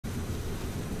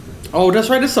Oh, that's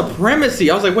right, it's Supremacy.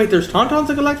 I was like, wait, there's Tauntauns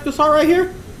and Galactic Assault right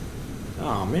here?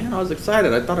 Oh man, I was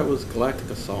excited. I thought it was Galactic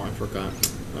Assault. I forgot.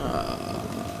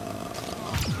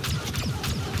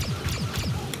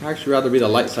 I'd actually rather be the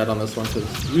light side on this one,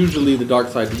 because usually the dark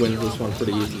side wins this one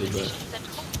pretty easily, but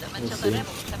we'll see.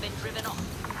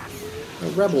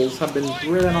 The rebels have been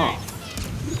driven off.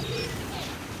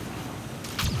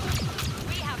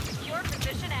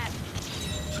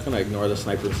 Just gonna ignore the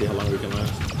sniper and see how long we can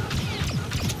last.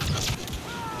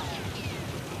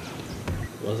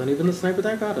 Wasn't even the sniper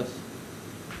that got us.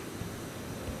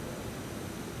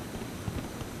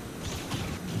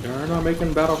 They're not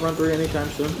making Battlefront 3 anytime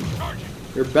soon.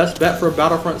 Your best bet for a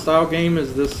Battlefront style game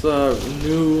is this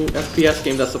new FPS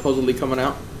game that's supposedly coming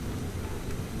out.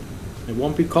 It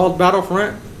won't be called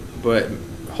Battlefront, but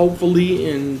hopefully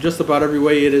in just about every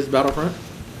way it is Battlefront.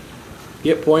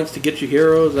 Get points to get you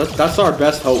heroes. That's our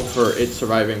best hope for it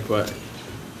surviving, but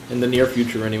in the near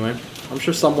future anyway. I'm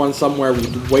sure someone somewhere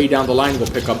way down the line will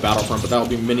pick up Battlefront, but that'll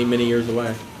be many, many years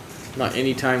away. Not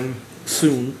anytime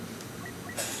soon.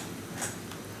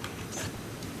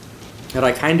 And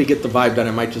I kind of get the vibe that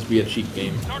it might just be a cheap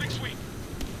game.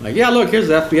 Like, yeah, look, here's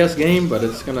the FPS game, but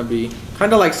it's going to be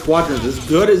kind of like Squadrons. As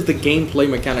good as the gameplay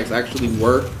mechanics actually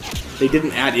were, they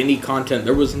didn't add any content.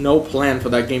 There was no plan for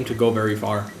that game to go very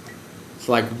far. It's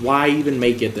like, why even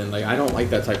make it then? Like, I don't like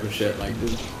that type of shit. Like,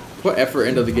 just put effort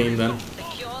into the game then.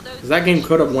 Because that game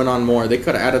could have went on more. They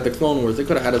could have added the Clone Wars. They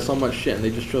could have added so much shit, and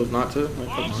they just chose not to. Like,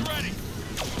 come on.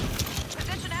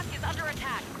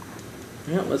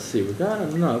 Yeah, let's see. We got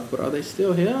enough, but are they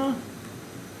still here?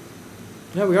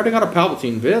 Yeah, we already got a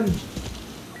Palpatine vid.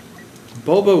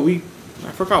 Boba,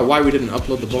 I forgot why we didn't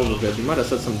upload the Boba vid. We might have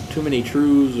said some too many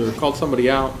truths or called somebody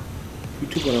out.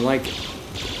 YouTube wouldn't like it.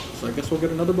 So I guess we'll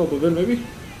get another Boba vid, maybe?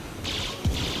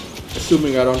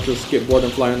 Assuming I don't just get bored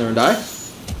and fly in there and die.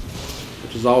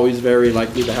 Which is always very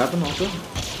likely to happen, also.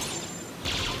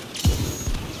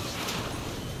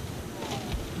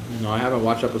 No, I haven't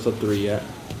watched episode 3 yet.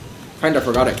 Kinda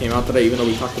forgot it came out today, even though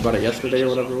we talked about it yesterday or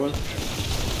whatever it was.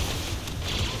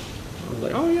 I was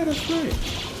like, oh yeah, that's right.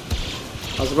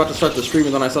 I was about to start the stream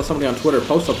and then I saw somebody on Twitter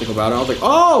post something about it. I was like,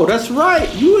 oh, that's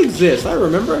right, you exist, I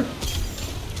remember.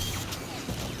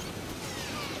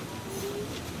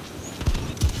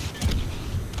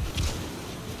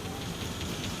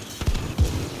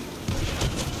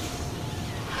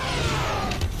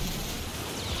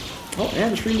 Oh,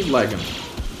 and the stream is lagging.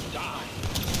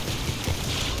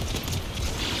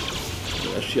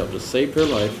 That shield just saved her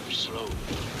life.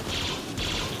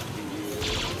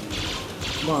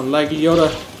 Come on, laggy Yoda.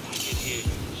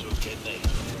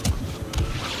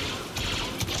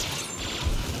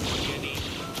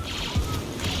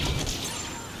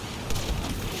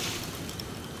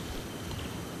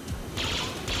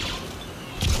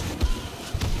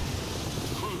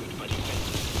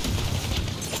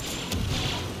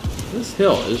 This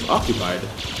hill is occupied.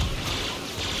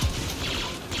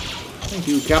 Thank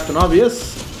you, Captain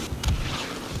Obvious.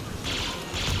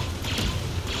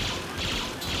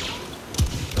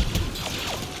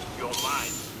 You're mine.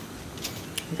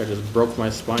 I think I just broke my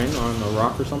spine on a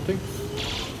rock or something.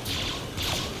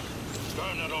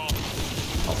 Burn it all.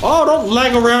 Oh, don't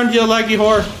lag around, you laggy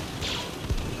whore.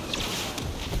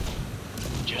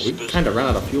 We kind of ran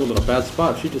out of fuel at a bad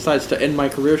spot. If she decides to end my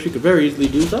career, she could very easily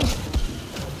do so.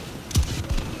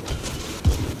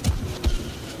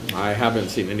 I haven't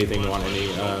seen anything on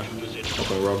any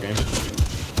open world game.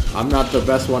 I'm not the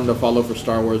best one to follow for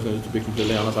Star Wars news, to be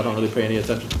completely honest. I don't really pay any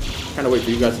attention. Kind of wait for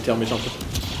you guys to tell me something.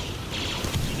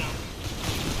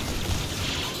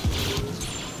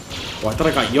 Oh, I thought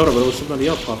I got Yoda, but it was somebody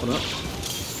else popping up.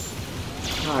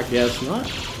 I guess not.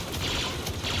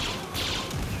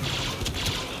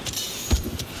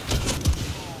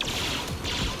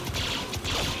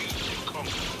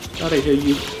 Out of here,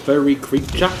 you furry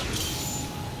creature.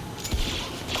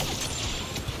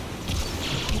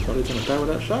 He's gonna die with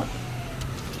that shot.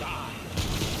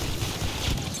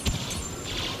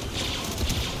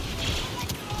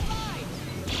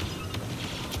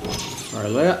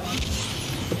 Alright,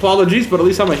 Leia. Apologies, but at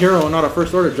least I'm a hero and not a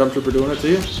first order jump trooper doing it to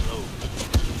you.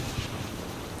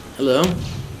 Hello. Do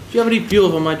you have any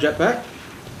fuel on my jetpack?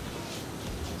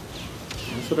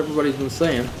 That's what everybody's been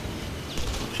saying.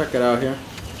 Check it out here.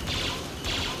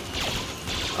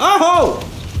 Oh!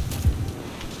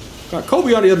 Got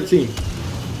Kobe on the other team.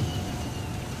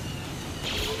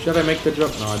 Should I make the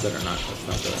jump? No, I better not. That's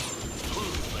not good.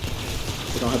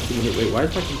 We don't have too many. Wait, why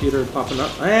is my computer popping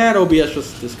up? And OBS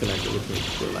just disconnected with me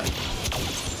for lag.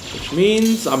 Which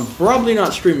means I'm probably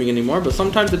not streaming anymore, but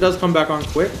sometimes it does come back on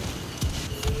quick.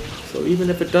 So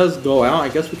even if it does go out, I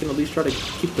guess we can at least try to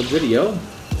keep the video.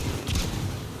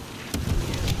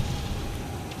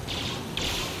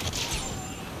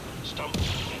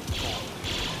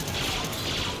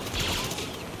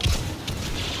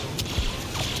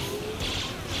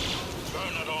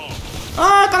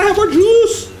 gotta have more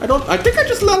juice. I think I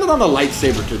just landed on a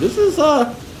lightsaber too. This is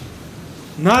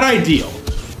not ideal.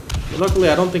 But luckily,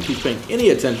 I don't think he's paying any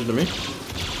attention to me.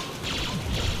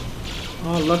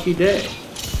 Oh, lucky day.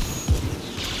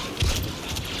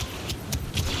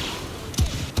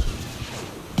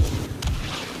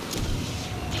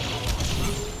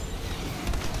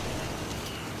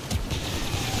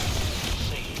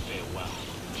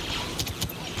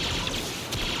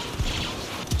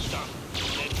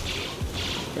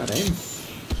 Got aim.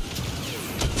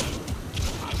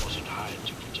 I wasn't hired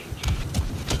to protect you.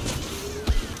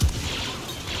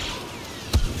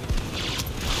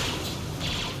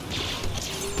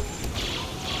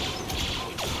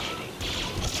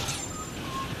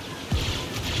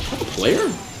 Is that a player?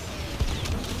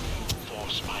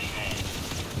 Force my hand.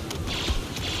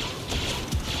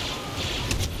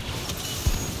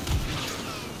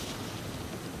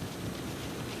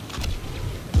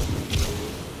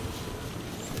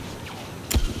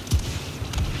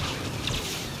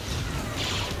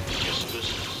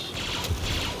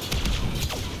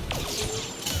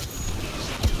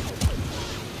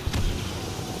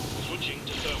 Switching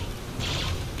to thermal.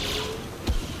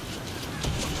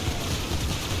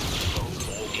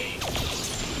 Okay.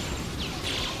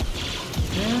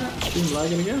 Yeah, stream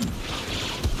lagging again.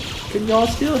 Can y'all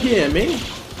still hear me?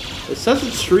 It says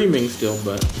it's streaming still,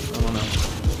 but I don't know.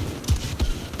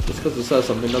 Just because it says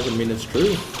something doesn't mean it's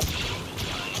true.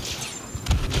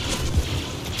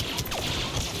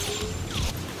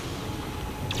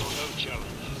 No challenge.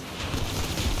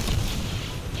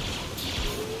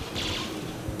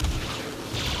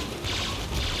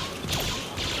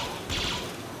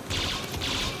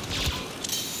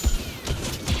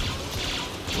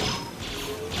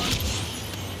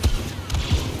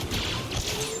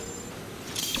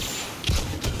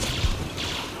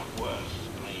 Not worth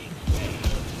playing fair.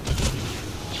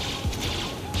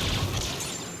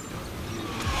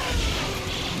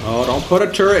 Oh, don't put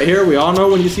a turret here. We all know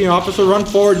when you see an officer run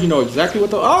forward, you know exactly what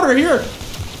the... Oh, they're here!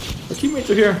 Our teammates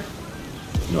are here.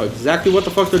 You know exactly what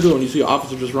the fuck they're doing. You see an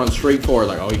officer just run straight forward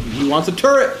like, oh, he wants a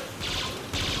turret!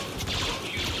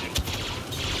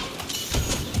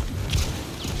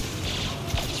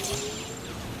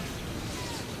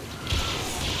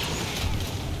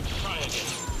 Try again.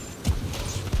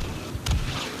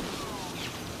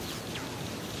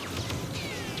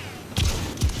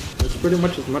 It's pretty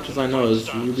much as I know is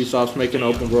Ubisoft's making an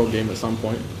open world game at some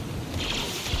point.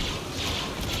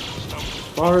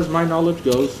 As far as my knowledge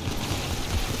goes.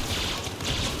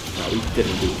 No, we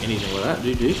didn't do anything with that,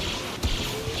 GG.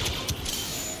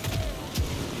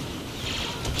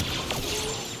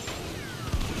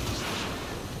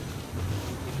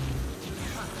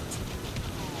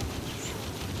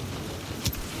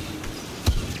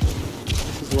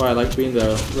 This is why I like being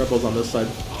the rebels on this side.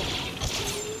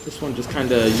 This one just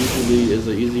kind of usually is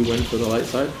an easy win for the light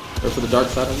side, or for the dark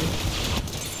side, I mean.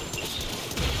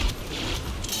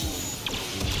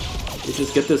 They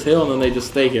just get this hill and then they just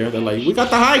stay here. They're like, we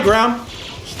got the high ground.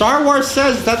 Star Wars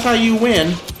says that's how you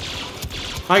win.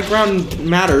 High ground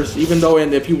matters, even though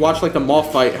if you watch like the Maul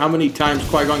fight, how many times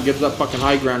Qui-Gon gives up fucking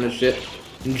high ground and shit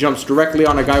and jumps directly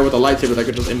on a guy with a lightsaber that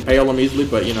could just impale him easily,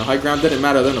 but you know, high ground didn't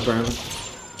matter then apparently.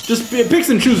 Just it picks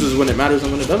and chooses when it matters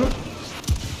and when it doesn't.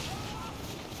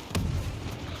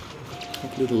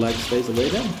 Hopefully the lag stays away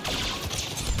then.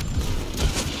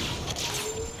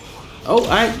 Oh,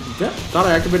 thought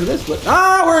I activated this, but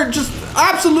we're just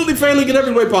absolutely failing in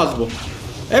every way possible.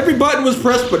 Every button was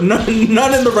pressed, but none in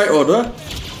the right order.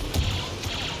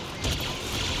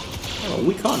 Oh,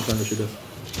 we can't trying to shoot this.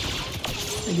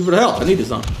 Thank you for the help. I need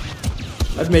this on.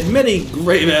 I've made many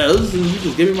grave errors, and you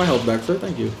just gave me my health back, sir.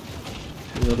 Thank you.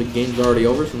 You know the game's already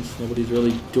over since nobody's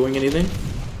really doing anything.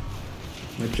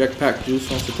 My jetpack juice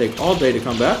wants to take all day to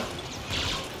come back.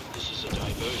 This is a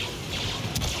diversion.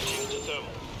 Switching to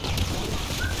thermal.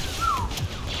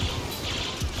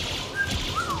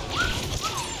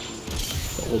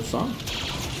 The old song.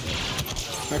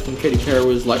 Back when Katy Perry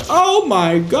was like, oh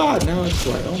my god, now it's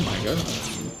like, oh my god.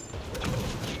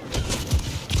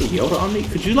 Hey, Yoda on me?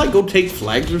 Could you like go take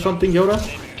flags or something, Yoda?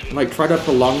 And like try to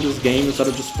prolong this game instead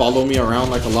of just follow me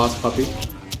around like a lost puppy?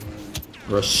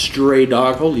 Or a stray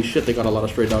dog. Holy shit, they got a lot of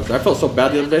stray dogs. I felt so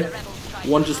bad the other day.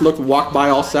 One just walked by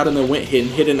all sad and then went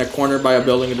hid in a corner by a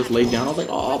building and just laid down. I was like,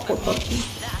 oh, poor puppy.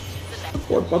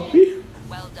 Poor puppy.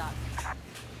 Well done.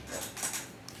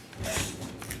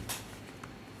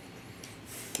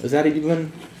 Is that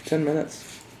even 10 minutes?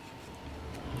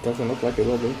 Doesn't look like it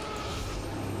will be.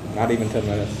 Not even 10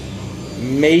 minutes.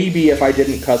 Maybe if I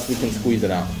didn't cuss, we can squeeze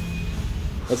it out.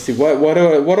 Let's see. What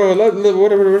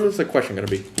is the question gonna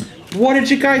be? What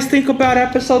did you guys think about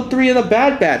episode 3 of The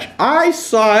Bad Batch? I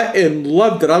saw it and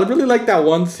loved it. I really liked that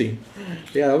one scene.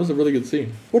 Yeah, that was a really good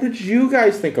scene. What did you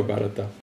guys think about it, though?